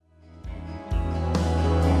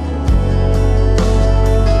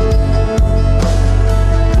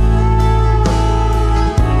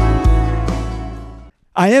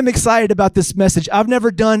I am excited about this message. I've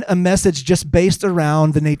never done a message just based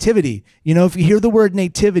around the nativity. You know, if you hear the word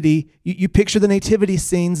nativity, you picture the nativity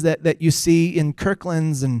scenes that you see in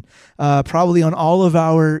Kirkland's and probably on all of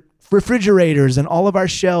our refrigerators and all of our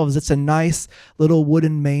shelves. It's a nice little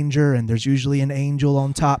wooden manger, and there's usually an angel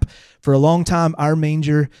on top. For a long time, our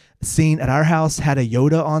manger scene at our house had a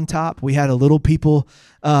Yoda on top. We had the little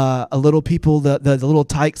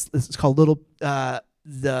tykes. It's called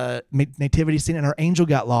the nativity scene, and our angel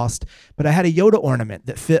got lost. But I had a Yoda ornament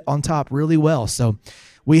that fit on top really well. So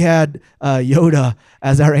we had Yoda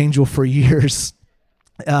as our angel for years.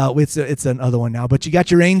 It's another one now, but you got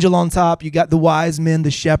your angel on top. You got the wise men, the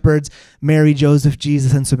shepherds, Mary, Joseph,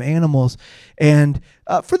 Jesus, and some animals. And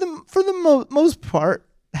for the most part,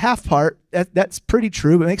 half part, that's pretty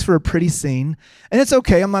true. It makes for a pretty scene, and it's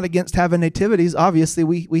okay. I'm not against having nativities. Obviously,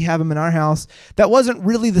 we have them in our house. That wasn't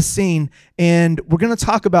really the scene, and we're going to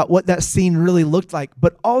talk about what that scene really looked like,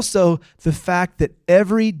 but also the fact that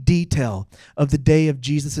every detail of the day of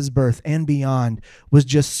Jesus' birth and beyond was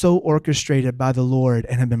just so orchestrated by the Lord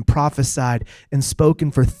and had been prophesied and spoken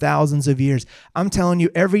for thousands of years. I'm telling you,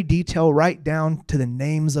 every detail, right down to the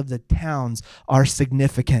names of the towns, are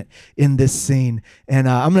significant in this scene. And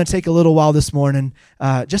I'm going to take a little while this morning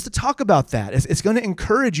just to talk about that. It's going to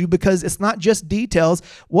encourage you because it's not just details.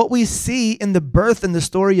 What we see in the birth and the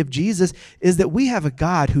story of Jesus is that we have a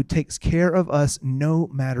God who takes care of us no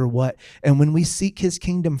matter what. And when we seek his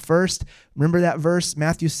kingdom first, remember that verse,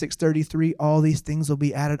 Matthew 6:33, all these things will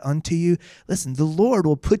be added unto you. Listen, the Lord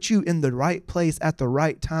will put you in the right place at the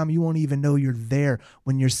right time. You won't even know you're there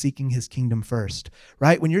when you're seeking his kingdom first,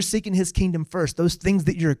 right? When you're seeking his kingdom first, those things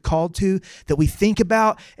that you're called to, that we think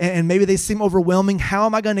about, and maybe they seem overwhelming. How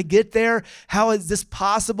am I going to get there? How is this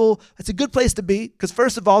possible? It's a good place to be because,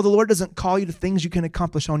 first of all, the Lord doesn't call you to things you can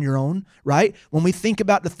accomplish on your own, right? When we think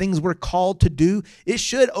about the things we're called to do, it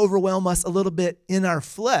should overwhelm us a little bit in our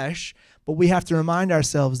flesh. But we have to remind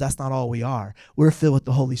ourselves that's not all we are. We're filled with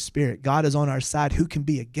the Holy Spirit. God is on our side. Who can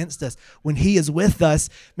be against us? When he is with us,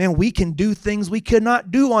 man, we can do things we could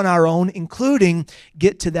not do on our own, including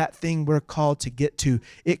get to that thing we're called to get to.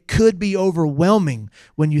 It could be overwhelming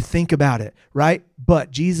when you think about it, right?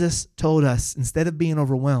 But Jesus told us, instead of being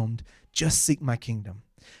overwhelmed, just seek my kingdom.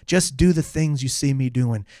 Just do the things you see me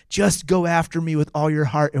doing. Just go after me with all your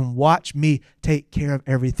heart and watch me take care of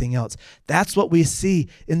everything else. That's what we see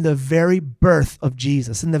in the very birth of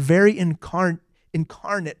Jesus. In the very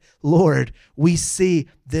incarnate Lord, we see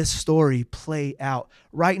this story play out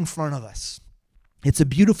right in front of us. It's a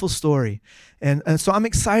beautiful story. And so I'm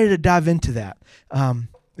excited to dive into that.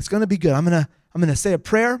 It's going to be good. I'm going to say a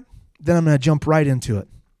prayer, then I'm going to jump right into it.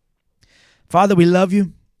 Father, we love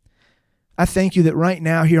you. I thank you that right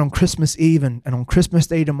now here on Christmas Eve and on Christmas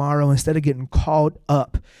Day tomorrow, instead of getting caught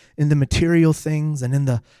up in the material things and in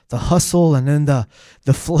the hustle and in the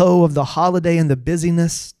flow of the holiday and the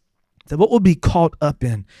busyness, that what we'll be caught up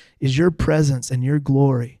in is your presence and your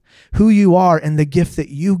glory, who you are and the gift that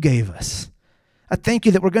you gave us. I thank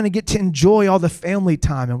you that we're going to get to enjoy all the family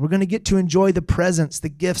time, and we're going to get to enjoy the presents, the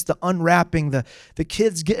gifts, the unwrapping, the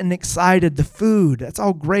kids getting excited, the food. That's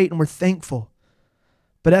all great, and we're thankful.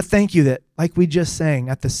 But I thank you that, like we just sang,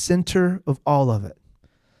 at the center of all of it,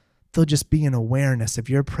 there'll just be an awareness of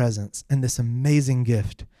your presence and this amazing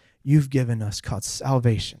gift you've given us called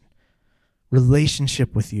salvation,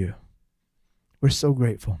 relationship with you. We're so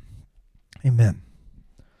grateful. Amen.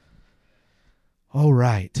 All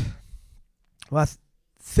right. Well, I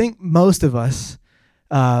think most of us,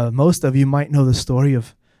 most of you might know the story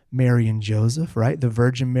of Mary and Joseph, right? The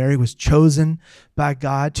Virgin Mary was chosen by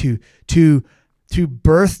God to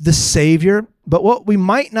birth the Savior. But what we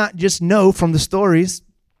might not just know from the stories,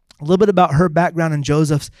 a little bit about her background and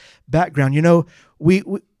Joseph's background. You know,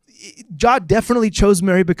 God definitely chose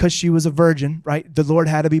Mary because she was a virgin, right? The Lord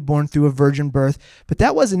had to be born through a virgin birth. But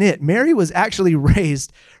that wasn't it. Mary was actually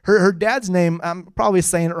raised. Her dad's name, I'm probably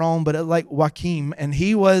saying it wrong, but like Joachim, and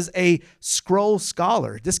he was a scroll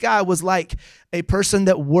scholar. This guy was like a person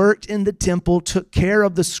that worked in the temple, took care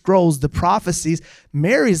of the scrolls, the prophecies.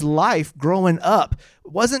 Mary's life growing up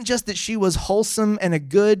wasn't just that she was wholesome and a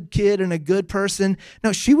good kid and a good person.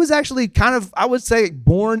 No, she was actually kind of, I would say,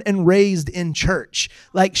 born and raised in church.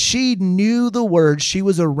 Like, she knew the word. She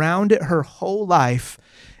was around it her whole life.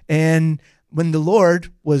 And when the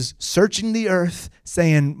Lord was searching the earth,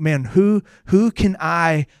 saying, man, who can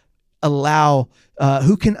I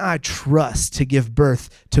who can I trust to give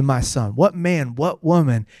birth to my son? What man, what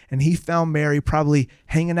woman? And he found Mary probably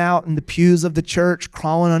hanging out in the pews of the church,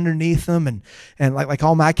 crawling underneath them, and like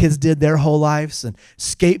all my kids did their whole lives, and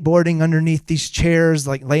skateboarding underneath these chairs,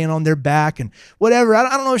 like laying on their back and whatever.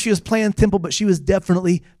 I don't know if she was playing temple, but she was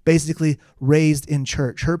definitely basically raised in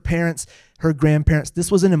church. Her parents, her grandparents,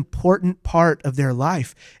 this was an important part of their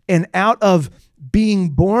life. And out of being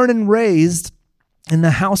born and raised in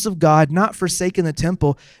the house of God, not forsaking the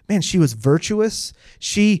temple, man, she was virtuous.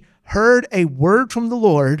 She heard a word from the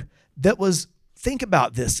Lord that was, think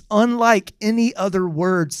about this, unlike any other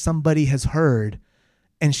word somebody has heard.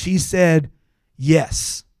 And she said,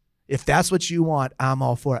 yes, if that's what you want, I'm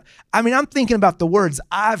all for it. I mean, I'm thinking about the words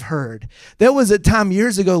I've heard. There was a time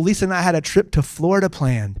years ago, Lisa and I had a trip to Florida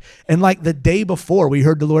planned. And like the day before, we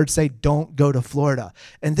heard the Lord say, don't go to Florida.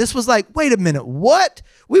 And this was like, wait a minute, what?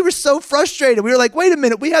 We were so frustrated. We were like, wait a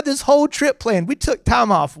minute, we had this whole trip planned. We took time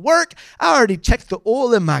off work. I already checked the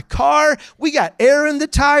oil in my car. We got air in the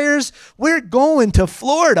tires. We're going to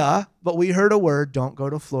Florida. But we heard a word, don't go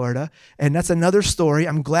to Florida. And that's another story.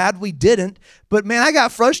 I'm glad we didn't. But man, I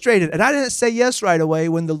got frustrated. And I didn't say yes right away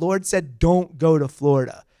when the Lord said, don't go to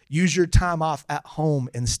Florida. Use your time off at home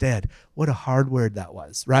instead. What a hard word that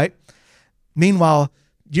was, right? Meanwhile,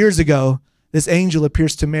 years ago, this angel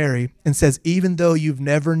appears to Mary and says, even though you've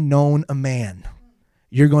never known a man,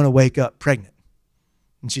 you're going to wake up pregnant.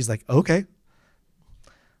 And she's like, okay.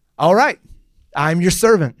 All right. I'm your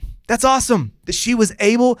servant. That's awesome that she was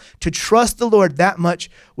able to trust the Lord that much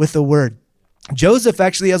with the word. Joseph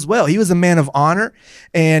actually as well. He was a man of honor,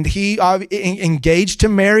 and he engaged to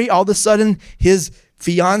Mary. All of a sudden, his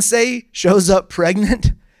fiance shows up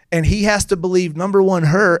pregnant, and he has to believe, number one,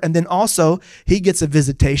 her, and then also he gets a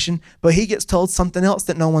visitation, but he gets told something else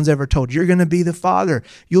that no one's ever told. You're going to be the father.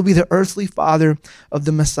 You'll be the earthly father of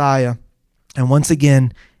the Messiah. And once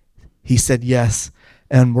again, he said yes,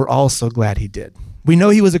 and we're all so glad he did. We know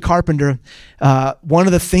he was a carpenter. One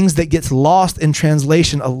of the things that gets lost in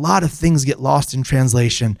translation, a lot of things get lost in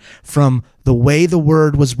translation from the way the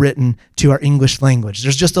word was written to our English language.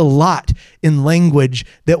 There's just a lot in language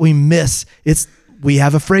that we miss. We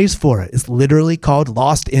have a phrase for it. It's literally called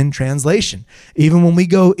lost in translation. Even when we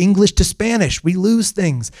go English to Spanish, we lose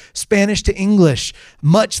things. Spanish to English,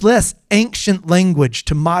 much less ancient language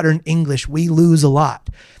to modern English, we lose a lot.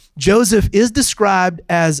 Joseph is described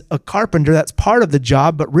as a carpenter. That's part of the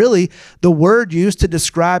job, but really the word used to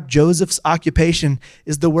describe Joseph's occupation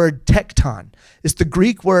is the word tekton. It's the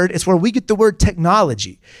Greek word. It's where we get the word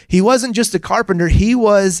technology. He wasn't just a carpenter.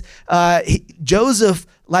 Joseph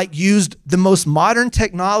used the most modern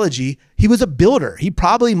technology. He was a builder. He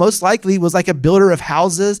probably most likely was like a builder of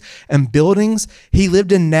houses and buildings. He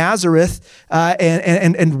lived in Nazareth,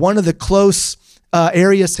 and one of the close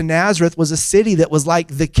areas to Nazareth was a city that was like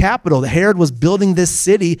the capital. Herod was building this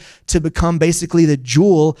city to become basically the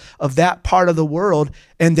jewel of that part of the world.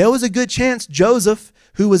 And there was a good chance Joseph,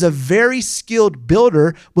 who was a very skilled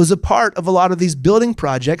builder, was a part of a lot of these building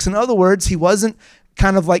projects. In other words, he wasn't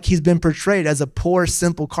kind of like he's been portrayed as a poor,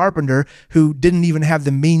 simple carpenter who didn't even have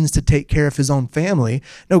the means to take care of his own family.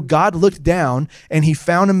 No, God looked down and he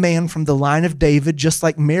found a man from the line of David, just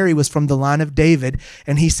like Mary was from the line of David.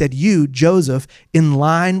 And he said, you, Joseph, in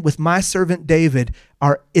line with my servant David,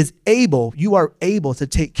 you are able to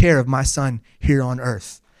take care of my son here on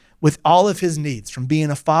earth with all of his needs, from being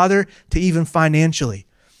a father to even financially.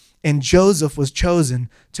 And Joseph was chosen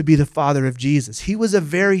to be the father of Jesus. He was a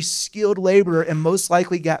very skilled laborer and most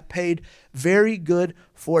likely got paid very good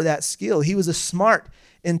for that skill. He was a smart,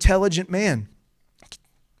 intelligent man.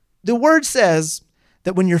 The word says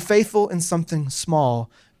that when you're faithful in something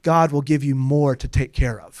small, God will give you more to take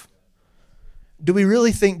care of. Do we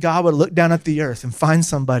really think God would look down at the earth and find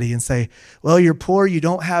somebody and say, well, you're poor, you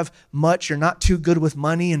don't have much, you're not too good with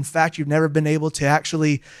money. In fact, you've never been able to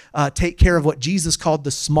actually take care of what Jesus called the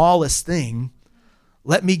smallest thing.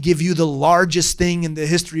 Let me give you the largest thing in the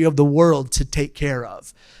history of the world to take care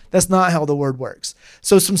of. That's not how the word works.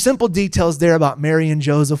 So some simple details there about Mary and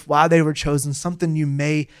Joseph, why they were chosen, something you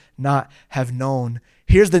may not have known.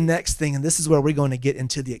 Here's the next thing, and this is where we're going to get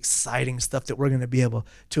into the exciting stuff that we're going to be able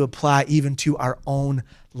to apply even to our own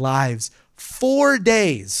lives. 4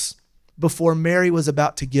 days before Mary was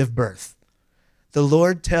about to give birth, the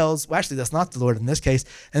Lord tells, well, actually, that's not the Lord in this case.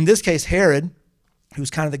 In this case, Herod, who's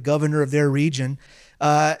kind of the governor of their region,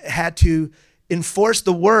 had to enforce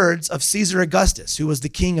the words of Caesar Augustus, who was the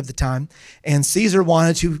king of the time. And Caesar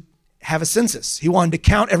wanted to have a census. He wanted to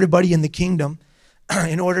count everybody in the kingdom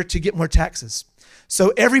in order to get more taxes.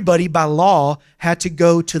 So everybody by law had to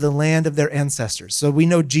go to the land of their ancestors. So we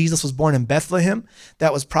know Jesus was born in Bethlehem.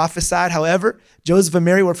 That was prophesied. However, Joseph and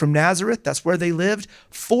Mary were from Nazareth. That's where they lived.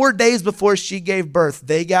 4 days before she gave birth,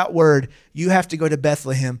 they got word, you have to go to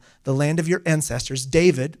Bethlehem, the land of your ancestors.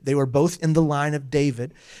 David, they were both in the line of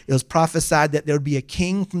David. It was prophesied that there would be a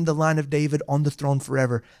king from the line of David on the throne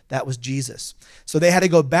forever. That was Jesus. So they had to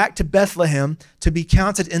go back to Bethlehem to be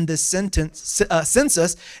counted in this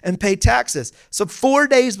census and pay taxes. So 4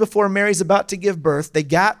 days before Mary's about to give birth, they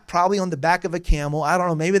got probably on the back of a camel. I don't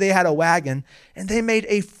know, maybe they had a wagon, and they made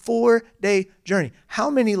a 4-day journey. How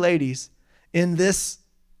many ladies in this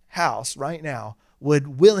house right now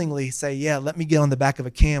would willingly say, yeah, let me get on the back of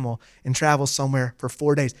a camel and travel somewhere for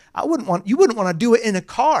 4 days? You wouldn't want to do it in a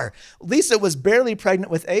car. Lisa was barely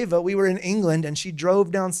pregnant with Ava. We were in England, and she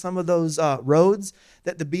drove down some of those roads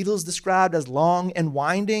that the Beatles described as long and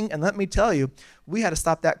winding. And let me tell you, we had to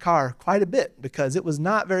stop that car quite a bit because it was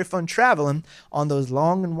not very fun traveling on those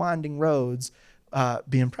long and winding roads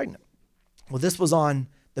being pregnant. Well, this was on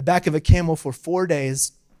the back of a camel for 4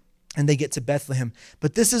 days, and they get to Bethlehem.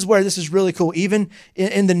 But this is where this is really cool. Even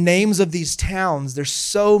in the names of these towns, there's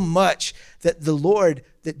so much that the Lord,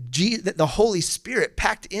 that the Holy Spirit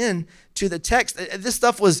packed in to the text. This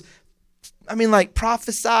stuff was,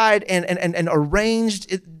 prophesied and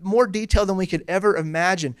arranged in more detail than we could ever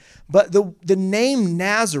imagine. But the name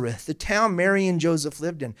Nazareth, the town Mary and Joseph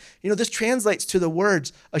lived in, this translates to the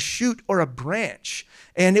words a shoot or a branch.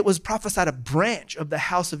 And it was prophesied a branch of the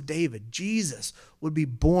house of David. Jesus would be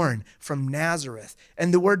born from Nazareth.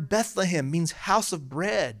 And the word Bethlehem means house of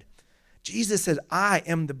bread. Jesus said, I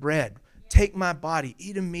am the bread. Take my body,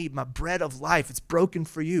 eat of me, my bread of life. It's broken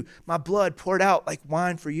for you. My blood poured out like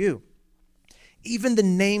wine for you. Even the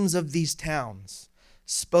names of these towns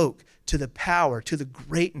spoke to the power, to the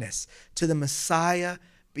greatness, to the Messiah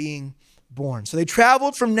being born. So they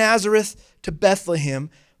traveled from Nazareth to Bethlehem,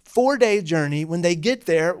 4-day journey. When they get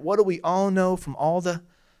there, what do we all know from all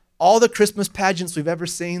the Christmas pageants we've ever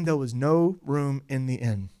seen? There was no room in the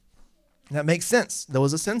inn. And that makes sense. There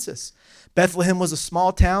was a census. Bethlehem was a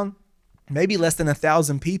small town, maybe less than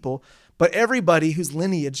 1,000 people, but everybody whose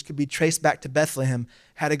lineage could be traced back to Bethlehem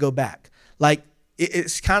had to go back.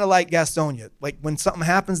 It's kind of like Gastonia. Like when something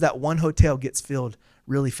happens, that one hotel gets filled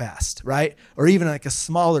really fast, right? Or even like a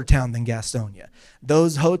smaller town than Gastonia.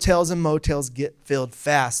 Those hotels and motels get filled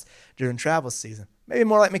fast during travel season. Maybe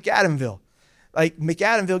more like McAdamville. Like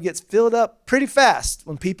McAdamville gets filled up pretty fast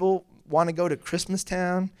when people want to go to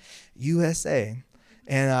Christmastown, USA.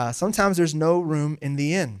 And sometimes there's no room in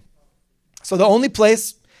the inn. So the only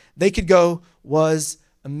place they could go was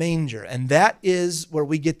a manger. And that is where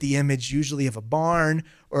we get the image usually of a barn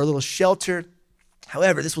or a little shelter.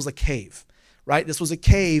 However, this was a cave, right? This was a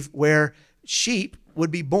cave where sheep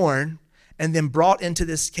would be born and then brought into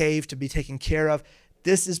this cave to be taken care of.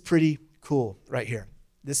 This is pretty cool right here.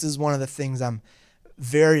 This is one of the things I'm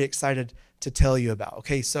very excited to tell you about.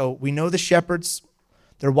 Okay, so we know the shepherds.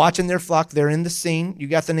 They're watching their flock. They're in the scene. You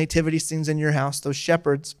got the nativity scenes in your house, those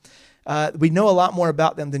shepherds. We know a lot more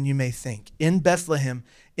about them than you may think. In Bethlehem,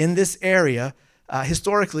 in this area,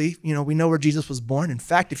 historically, we know where Jesus was born. In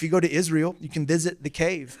fact, if you go to Israel, you can visit the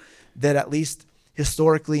cave that at least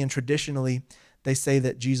historically and traditionally they say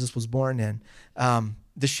that Jesus was born in.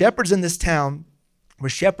 The shepherds in this town were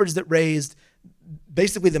shepherds that raised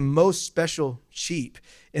basically the most special sheep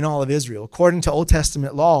in all of Israel. According to Old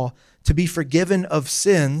Testament law, to be forgiven of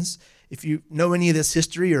sins, if you know any of this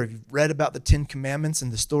history or if you've read about the 10 Commandments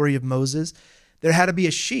and the story of Moses, there had to be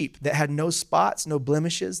a sheep that had no spots, no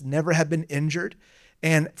blemishes, never had been injured.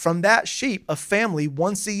 And from that sheep, a family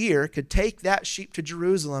once a year could take that sheep to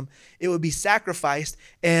Jerusalem. It would be sacrificed,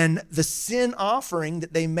 and the sin offering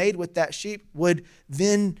that they made with that sheep would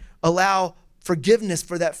then allow forgiveness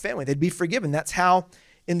for that family. They'd be forgiven. That's how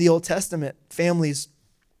in the Old Testament families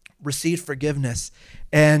received forgiveness.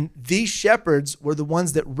 And these shepherds were the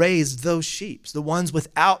ones that raised those sheep, the ones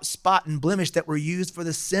without spot and blemish that were used for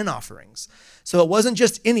the sin offerings. So it wasn't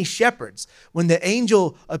just any shepherds. When the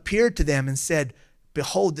angel appeared to them and said,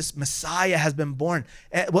 behold, this Messiah has been born,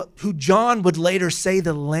 who John would later say,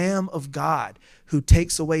 the Lamb of God, who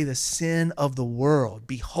takes away the sin of the world.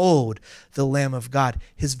 Behold, the Lamb of God.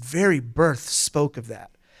 His very birth spoke of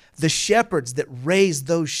that. The shepherds that raised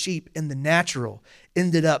those sheep in the natural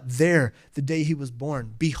ended up there the day he was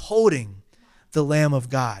born, beholding the Lamb of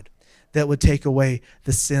God that would take away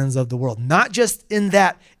the sins of the world. Not just in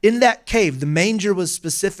that cave. The manger was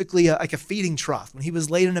specifically like a feeding trough. When he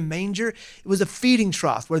was laid in a manger, it was a feeding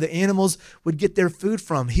trough where the animals would get their food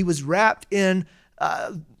from. He was wrapped in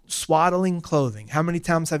swaddling clothing. How many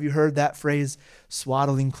times have you heard that phrase,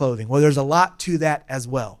 swaddling clothing? Well, there's a lot to that as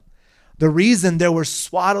well. The reason there were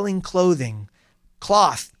swaddling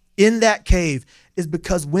cloth in that cave is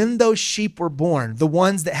because when those sheep were born, the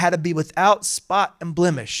ones that had to be without spot and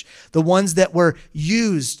blemish, the ones that were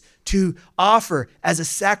used to offer as a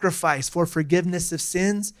sacrifice for forgiveness of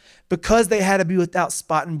sins, because they had to be without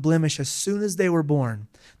spot and blemish, as soon as they were born,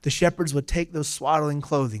 the shepherds would take those swaddling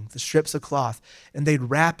clothing, the strips of cloth, and they'd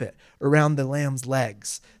wrap it around the lamb's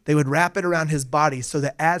legs. They would wrap it around his body so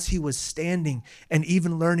that as he was standing and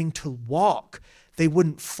even learning to walk, they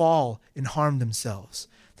wouldn't fall and harm themselves.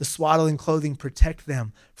 The swaddling clothing protect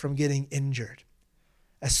them from getting injured.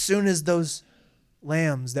 As soon as those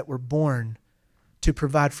lambs that were born to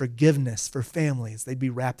provide forgiveness for families, they'd be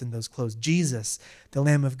wrapped in those clothes. Jesus, the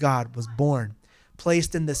Lamb of God, was born,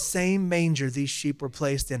 placed in the same manger these sheep were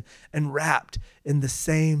placed in, and wrapped in the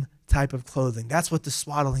same type of clothing. That's what the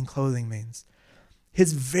swaddling clothing means.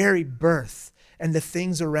 His very birth and the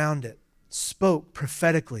things around it spoke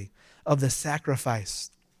prophetically of the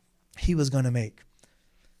sacrifice he was going to make.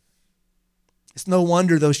 It's no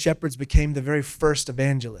wonder those shepherds became the very first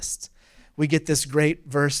evangelists. We get this great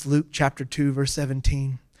verse, Luke chapter 2, verse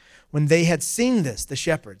 17. When they had seen this, the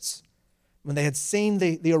shepherds, when they had seen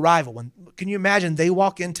the arrival, can you imagine they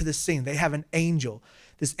walk into the scene, they have an angel.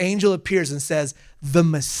 This angel appears and says, the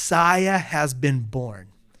Messiah has been born.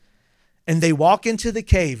 And they walk into the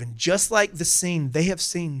cave, and just like the scene they have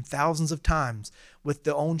seen thousands of times with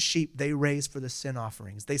their own sheep they raise for the sin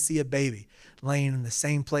offerings, they see a baby laying in the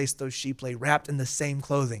same place those sheep lay, wrapped in the same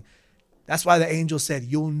clothing. That's why the angel said,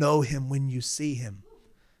 you'll know him when you see him.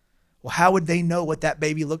 Well, how would they know what that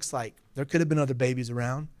baby looks like? There could have been other babies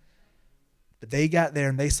around. But they got there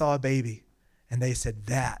and they saw a baby, and they said,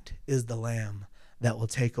 that is the Lamb that will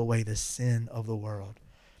take away the sin of the world.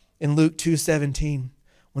 In Luke 2:17,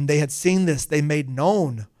 when they had seen this, they made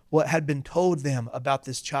known what had been told them about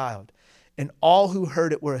this child. And all who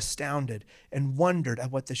heard it were astounded and wondered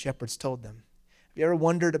at what the shepherds told them. Have you ever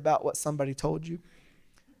wondered about what somebody told you?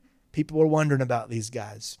 People were wondering about these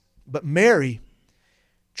guys. But Mary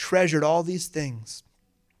treasured all these things,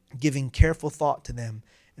 giving careful thought to them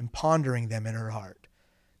and pondering them in her heart.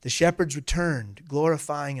 The shepherds returned,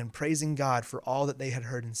 glorifying and praising God for all that they had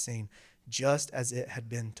heard and seen, just as it had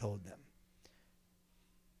been told them.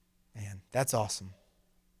 Man, that's awesome.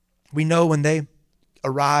 We know when they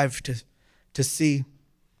arrived to see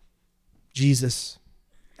Jesus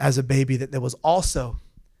as a baby that there was also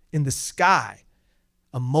in the sky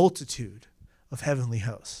a multitude of heavenly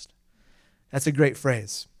hosts. That's a great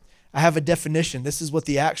phrase. I have a definition. This is what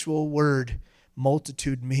the actual word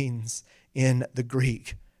multitude means in the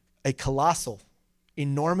Greek. A colossal,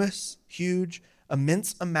 enormous, huge,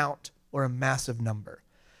 immense amount, or a massive number.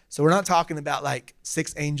 So we're not talking about like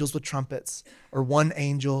 6 angels with trumpets, or 1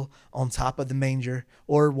 angel on top of the manger,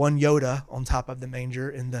 or 1 Yoda on top of the manger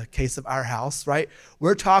in the case of our house, right?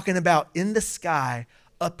 We're talking about in the sky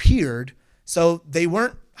appeared, so they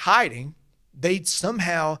weren't hiding. They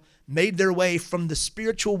somehow made their way from the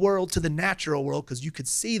spiritual world to the natural world because you could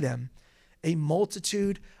see them. A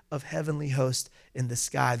multitude of heavenly hosts in the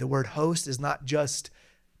sky. The word host is not just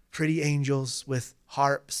pretty angels with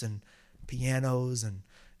harps and pianos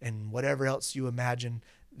and whatever else you imagine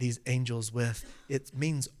these angels with. It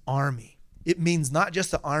means army. It means not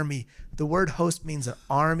just an army. The word host means an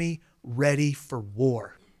army ready for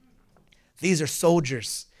war. These are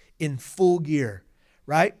soldiers in full gear,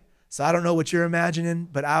 right? So I don't know what you're imagining,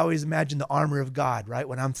 but I always imagine the armor of God, right?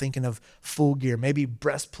 When I'm thinking of full gear, maybe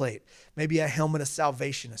breastplate, maybe a helmet of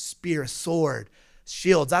salvation, a spear, a sword,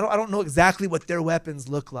 shields. I don't know exactly what their weapons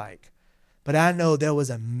look like, but I know there was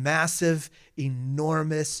a massive,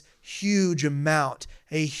 enormous, huge amount,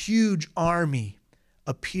 a huge army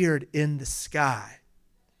appeared in the sky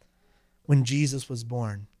when Jesus was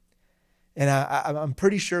born. And I'm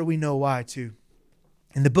pretty sure we know why too.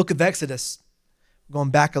 In the book of Exodus, going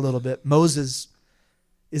back a little bit, Moses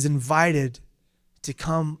is invited to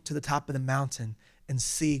come to the top of the mountain and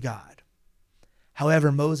see God.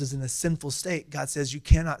 However, Moses in a sinful state, God says, you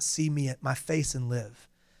cannot see me at my face and live.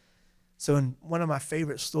 So in one of my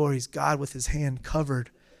favorite stories, God with his hand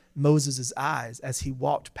covered Moses' eyes as he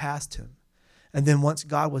walked past him. And then once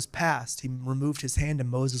God was past, he removed his hand and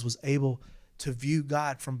Moses was able to view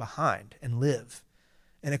God from behind and live.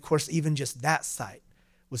 And of course, even just that sight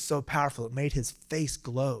was so powerful. It made his face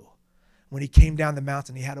glow. When he came down the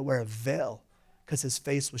mountain, he had to wear a veil because his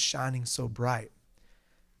face was shining so bright.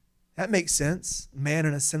 That makes sense. Man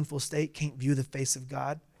in a sinful state can't view the face of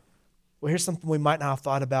God. Well, here's something we might not have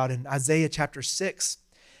thought about. In Isaiah chapter 6,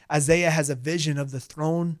 Isaiah has a vision of the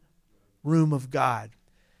throne room of God.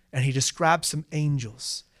 And he describes some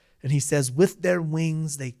angels. And he says, with their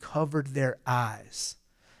wings, they covered their eyes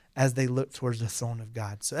as they looked towards the throne of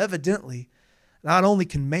God. So evidently, not only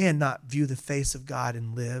can man not view the face of God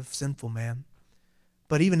and live, sinful man,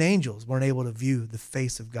 but even angels weren't able to view the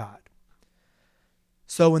face of God.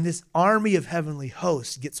 So when this army of heavenly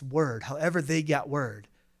hosts gets word, however they got word,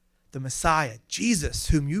 the Messiah, Jesus,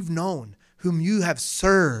 whom you've known, whom you have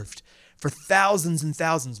served for thousands and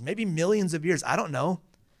thousands, maybe millions of years, I don't know.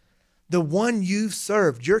 The one you've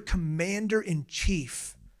served, your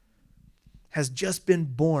commander-in-chief, has just been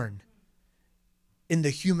born in the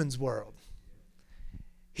humans' world.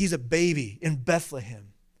 He's a baby in Bethlehem.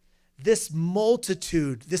 This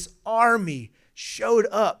multitude, this army showed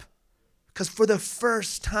up because for the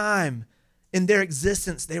first time in their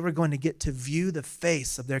existence, they were going to get to view the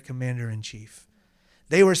face of their commander-in-chief.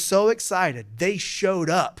 They were so excited. They showed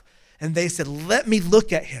up and they said, let me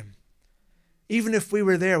look at him. Even if we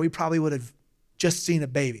were there, we probably would have just seen a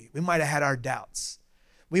baby. We might have had our doubts.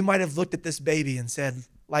 We might have looked at this baby and said,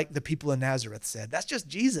 like the people in Nazareth said, that's just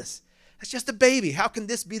Jesus. That's just a baby. How can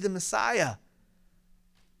this be the Messiah?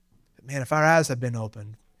 But man, if our eyes had been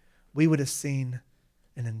opened, we would have seen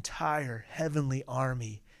an entire heavenly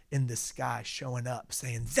army in the sky showing up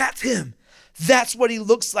saying, that's him. That's what he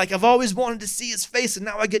looks like. I've always wanted to see his face, and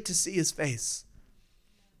now I get to see his face.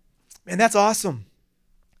 Man, that's awesome.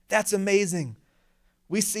 That's amazing.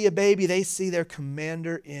 We see a baby, they see their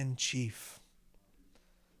commander-in-chief.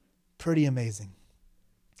 Pretty amazing.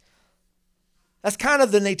 That's kind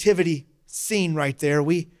of the nativity scene right there.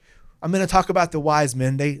 I'm going to talk about the wise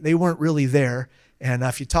men. They weren't really there. And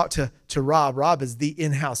if you talk to Rob is the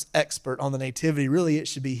in-house expert on the nativity. Really, it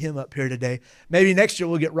should be him up here today. Maybe next year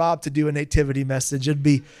we'll get Rob to do a nativity message. It'd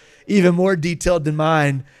be even more detailed than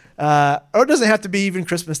mine. Or it doesn't have to be even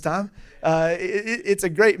Christmas time. It's a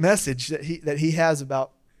great message that he has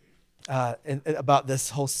about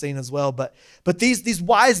this whole scene as well. But these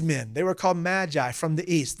wise men, they were called magi from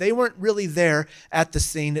the east. They weren't really there at the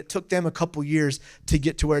scene. It took them a couple years to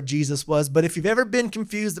get to where Jesus was. But if you've ever been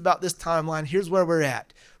confused about this timeline, here's where we're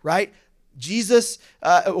at, right?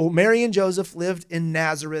 Mary and Joseph lived in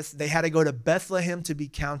Nazareth. They had to go to Bethlehem to be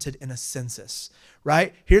counted in a census,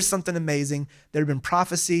 right? Here's something amazing. There have been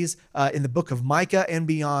prophecies in the book of Micah and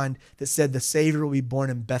beyond that said the Savior will be born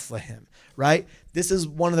in Bethlehem, right? This is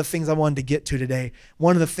one of the things I wanted to get to today.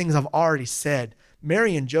 One of the things I've already said.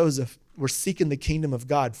 Mary and Joseph were seeking the kingdom of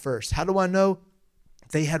God first. How do I know?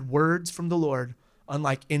 They had words from the Lord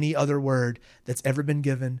unlike any other word that's ever been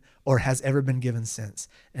given or has ever been given since.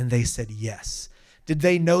 And they said yes. Did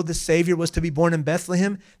they know the Savior was to be born in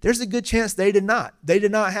Bethlehem? There's a good chance they did not. They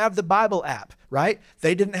did not have the Bible app, right?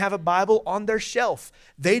 They didn't have a Bible on their shelf.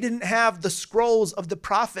 They didn't have the scrolls of the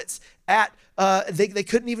prophets they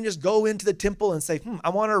couldn't even just go into the temple and say, I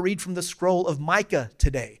want to read from the scroll of Micah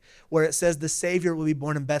today, where it says the Savior will be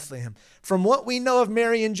born in Bethlehem. From what we know of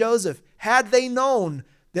Mary and Joseph, had they known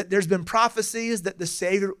that there's been prophecies that the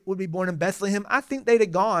Savior would be born in Bethlehem, I think they'd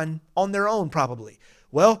have gone on their own probably.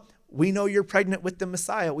 Well, we know you're pregnant with the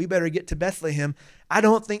Messiah. We better get to Bethlehem. I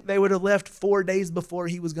don't think they would have left 4 days before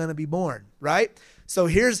he was going to be born, right? So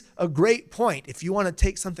here's a great point. If you want to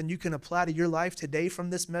take something you can apply to your life today from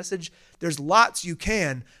this message, there's lots you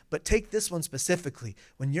can, but take this one specifically.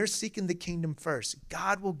 When you're seeking the kingdom first,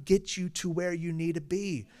 God will get you to where you need to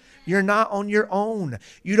be. You're not on your own.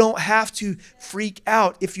 You don't have to freak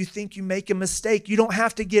out if you think you make a mistake. You don't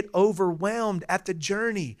have to get overwhelmed at the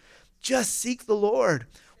journey. Just seek the Lord.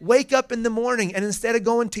 Wake up in the morning and instead of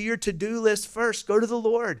going to your to-do list first, go to the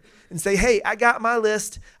Lord and say, hey, I got my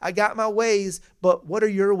list. I got my ways, but what are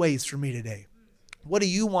your ways for me today? What do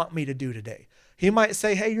you want me to do today? He might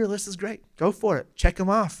say, hey, your list is great. Go for it. Check them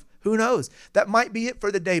off. Who knows? That might be it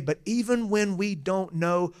for the day. But even when we don't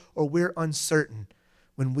know or we're uncertain,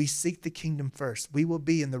 when we seek the kingdom first, we will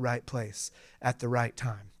be in the right place at the right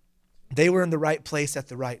time. They were in the right place at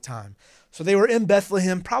the right time. So they were in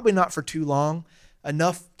Bethlehem, probably not for too long,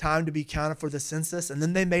 enough time to be counted for the census. And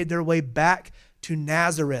then they made their way back to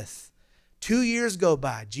Nazareth. 2 years go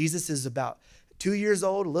by. Jesus is about 2 years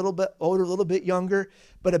old, a little bit older, a little bit younger,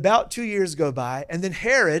 but about 2 years go by. And then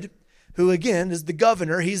Herod, who again is the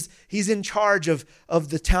governor, he's in charge of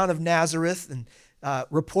the town of Nazareth and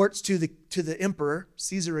reports to the emperor,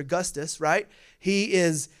 Caesar Augustus, right?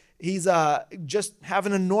 He's just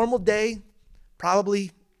having a normal day,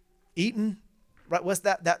 probably eating. Right? What's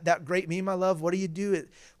that great meme I love? What do you do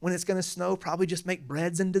when it's going to snow? Probably just make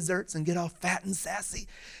breads and desserts and get all fat and sassy.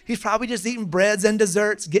 He's probably just eating breads and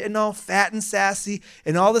desserts, getting all fat and sassy.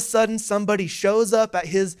 And all of a sudden, somebody shows up at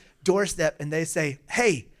his doorstep and they say,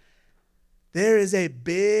 hey, there is a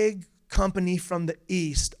big company from the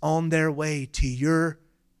east on their way to your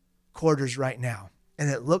quarters right now. And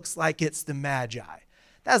it looks like it's the Magi.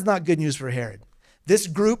 That's not good news for Herod. This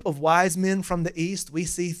group of wise men from the east, we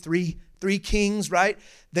see three kings, right?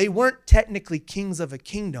 They weren't technically kings of a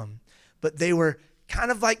kingdom, but they were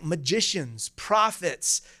kind of like magicians,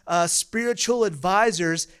 prophets, spiritual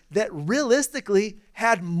advisors that realistically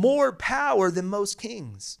had more power than most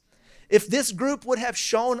kings. If this group would have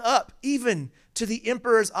shown up even to the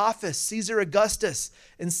emperor's office, Caesar Augustus,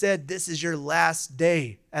 and said, this is your last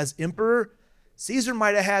day as emperor, Caesar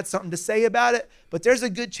might have had something to say about it, but there's a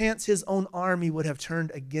good chance his own army would have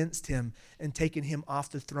turned against him and taken him off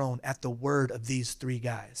the throne at the word of these three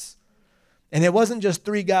guys. And it wasn't just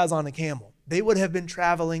three guys on a camel. They would have been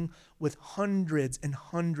traveling with hundreds and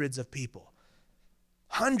hundreds of people.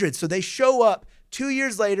 Hundreds. So they show up 2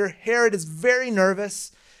 years later. Herod is very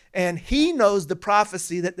nervous, and he knows the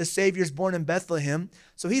prophecy that the Savior's born in Bethlehem.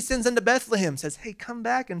 So he sends him to Bethlehem, says, hey, come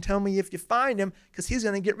back and tell me if you find him, because he's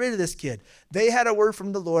going to get rid of this kid. They had a word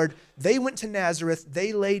from the Lord. They went to Nazareth.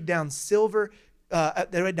 They laid down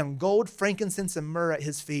they laid down gold, frankincense, and myrrh at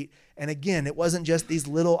his feet. And again, it wasn't just these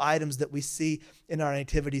little items that we see in our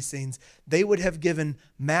nativity scenes. They would have given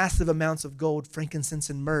massive amounts of gold, frankincense,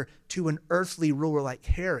 and myrrh to an earthly ruler like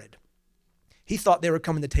Herod. He thought they were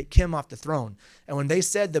coming to take him off the throne. And when they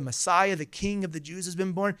said the Messiah, the King of the Jews, has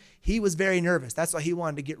been born, he was very nervous. That's why he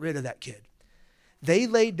wanted to get rid of that kid. They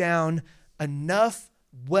laid down enough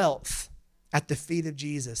wealth at the feet of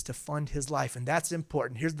Jesus to fund his life. And that's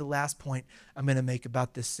important. Here's the last point I'm going to make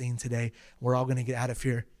about this scene today. We're all going to get out of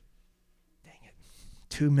here. Dang it.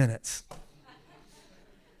 2 minutes.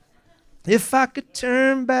 If I could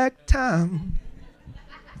turn back time.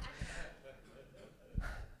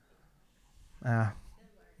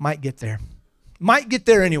 Might get there. Might get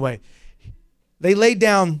there anyway. They laid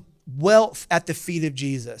down wealth at the feet of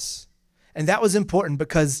Jesus. And that was important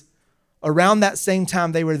because around that same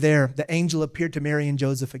time they were there, the angel appeared to Mary and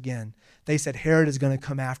Joseph again. They said, Herod is going to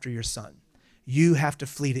come after your son. You have to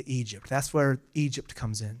flee to Egypt. That's where Egypt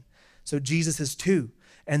comes in. So Jesus is too.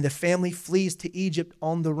 And the family flees to Egypt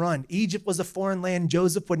on the run. Egypt was a foreign land.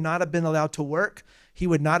 Joseph would not have been allowed to work. He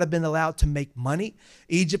would not have been allowed to make money.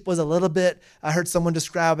 Egypt was a little bit, I heard someone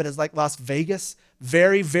describe it as like Las Vegas.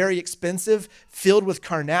 Very, very expensive, filled with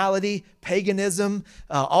carnality, paganism,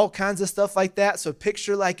 all kinds of stuff like that. So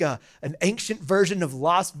picture like an ancient version of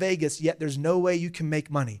Las Vegas, yet there's no way you can make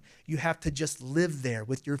money. You have to just live there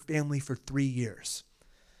with your family for 3 years.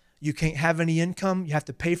 You can't have any income. You have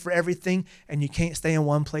to pay for everything, and you can't stay in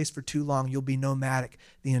one place for too long. You'll be nomadic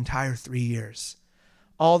the entire 3 years.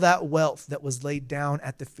 All that wealth that was laid down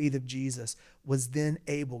at the feet of Jesus was then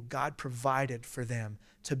able, God provided for them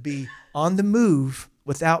to be on the move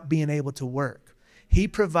without being able to work. He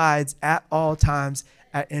provides at all times,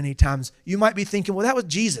 at any times. You might be thinking, well, that was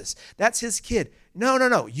Jesus. That's his kid.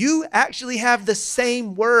 No. You actually have the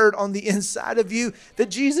same word on the inside of you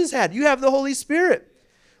that Jesus had. You have the Holy Spirit.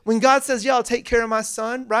 When God says, yeah, I'll take care of my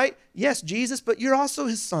son, right? Yes, Jesus, but you're also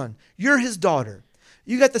his son. You're his daughter.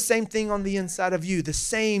 You got the same thing on the inside of you. The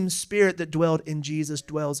same spirit that dwelled in Jesus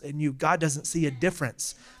dwells in you. God doesn't see a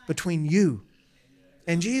difference between you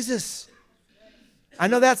and Jesus. I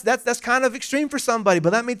know that's kind of extreme for somebody,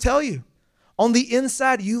 but let me tell you, on the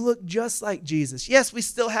inside, you look just like Jesus. Yes, we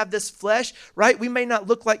still have this flesh, right? We may not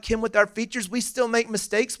look like him with our features. We still make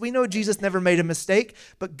mistakes. We know Jesus never made a mistake,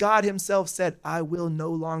 but God himself said, I will no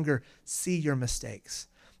longer see your mistakes.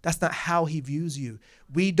 That's not how he views you.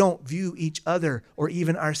 We don't view each other or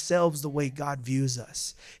even ourselves the way God views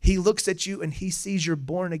us. He looks at you and he sees your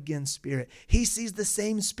born again spirit. He sees the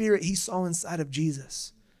same spirit he saw inside of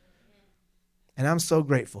Jesus. And I'm so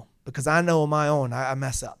grateful because I know on my own I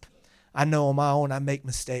mess up. I know on my own I make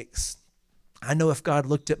mistakes. I know if God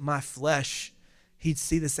looked at my flesh, he'd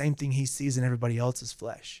see the same thing he sees in everybody else's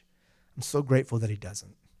flesh. I'm so grateful that he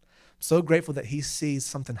doesn't. So grateful that he sees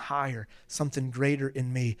something higher, something greater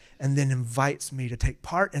in me, and then invites me to take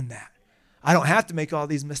part in that. I don't have to make all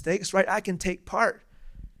these mistakes, right? I can take part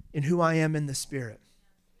in who I am in the Spirit.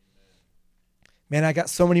 Man, I got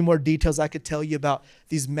so many more details I could tell you about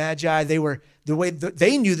these magi. They were the way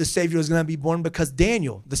they knew the Savior was going to be born because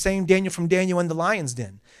Daniel, the same Daniel from Daniel in the lion's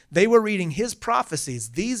den, they were reading his prophecies.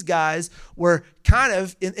 These guys were kind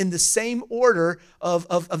of in the same order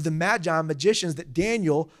of the magi, magicians that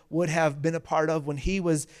Daniel would have been a part of when he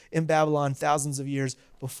was in Babylon thousands of years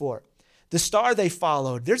before. The star they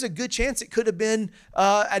followed, there's a good chance it could have been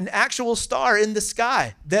an actual star in the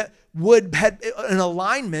sky that would have an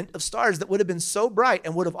alignment of stars that would have been so bright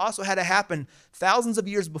and would have also had to happen thousands of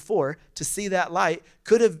years before to see that light,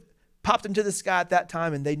 could have popped into the sky at that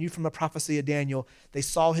time, and they knew from a prophecy of Daniel, they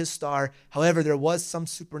saw his star. However, there was some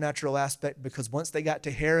supernatural aspect, because once they got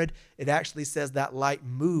to Herod, it actually says that light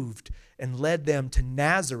moved and led them to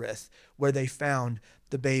Nazareth, where they found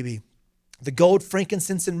the baby. The gold,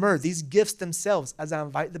 frankincense, and myrrh, these gifts themselves, as I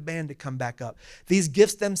invite the band to come back up, these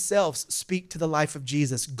gifts themselves speak to the life of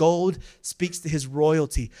Jesus. Gold speaks to his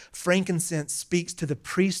royalty. Frankincense speaks to the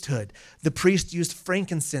priesthood. The priest used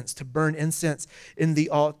frankincense to burn incense in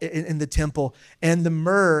the temple. And the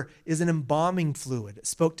myrrh is an embalming fluid. It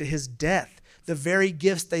spoke to his death. The very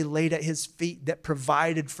gifts they laid at his feet that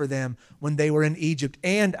provided for them when they were in Egypt,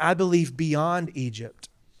 and I believe beyond Egypt,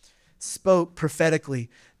 spoke prophetically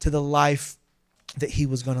to the life that he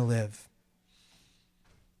was going to live.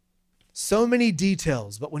 So many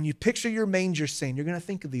details, but when you picture your manger scene, you're going to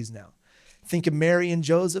think of these now. Think of Mary and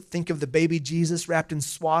Joseph. Think of the baby Jesus wrapped in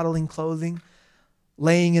swaddling clothing,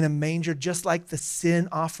 laying in a manger, just like the sin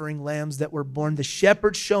offering lambs that were born. The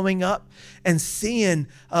shepherds showing up and seeing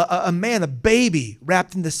a baby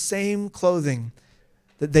wrapped in the same clothing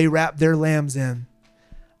that they wrapped their lambs in.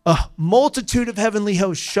 A multitude of heavenly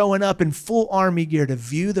hosts showing up in full army gear to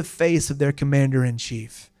view the face of their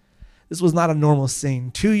commander-in-chief. This was not a normal scene.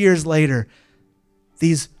 2 years later,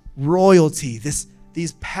 these royalty, these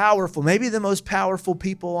powerful, maybe the most powerful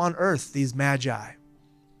people on earth, these magi,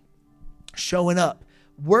 showing up,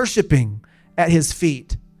 worshiping at his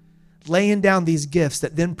feet, laying down these gifts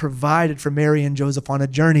that then provided for Mary and Joseph on a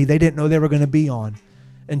journey they didn't know they were going to be on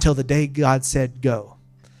until the day God said, go.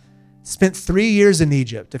 Spent 3 years in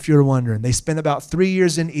Egypt, if you're wondering. They spent about 3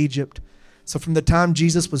 years in Egypt. So from the time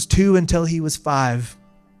Jesus was 2 until he was 5,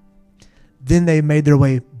 then they made their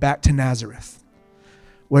way back to Nazareth,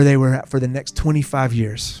 where they were at for the next 25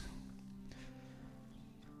 years.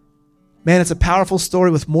 Man, it's a powerful story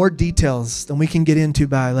with more details than we can get into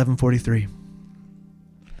by 11:43.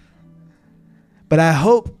 But I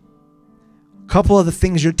hope a couple of the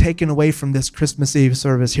things you're taking away from this Christmas Eve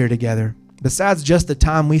service here together, besides just the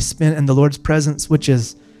time we spent in the Lord's presence, which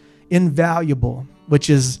is invaluable, which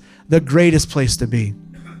is the greatest place to be.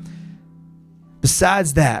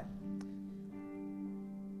 Besides that,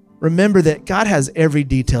 remember that God has every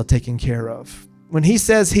detail taken care of. When he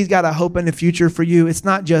says he's got a hope and a future for you, it's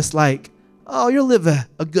not just like, oh, you'll live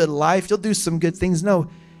a good life, you'll do some good things. No,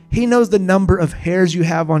 he knows the number of hairs you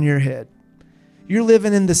have on your head. You're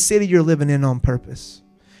living in the city you're living in on purpose.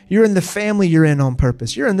 You're in the family you're in on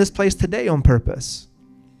purpose. You're in this place today on purpose.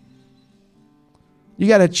 You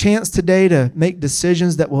got a chance today to make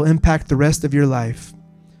decisions that will impact the rest of your life.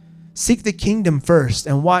 Seek the kingdom first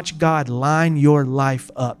and watch God line your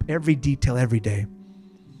life up, every detail, every day.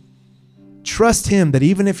 Trust him that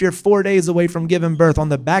even if you're 4 days away from giving birth on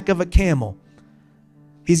the back of a camel,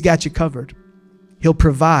 he's got you covered. He'll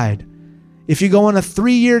provide. If you go on a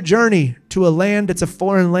 3-year journey to a land that's a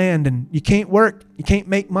foreign land and you can't work, you can't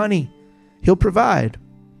make money, he'll provide.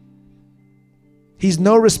 He's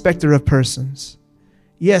no respecter of persons.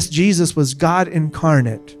 Yes, Jesus was God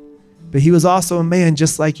incarnate, but he was also a man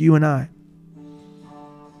just like you and I.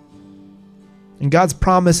 And God's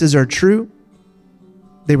promises are true.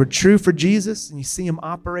 They were true for Jesus, and you see him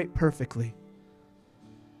operate perfectly.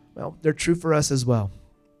 Well, they're true for us as well.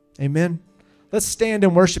 Amen. Let's stand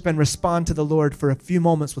and worship and respond to the Lord for a few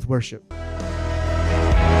moments with worship.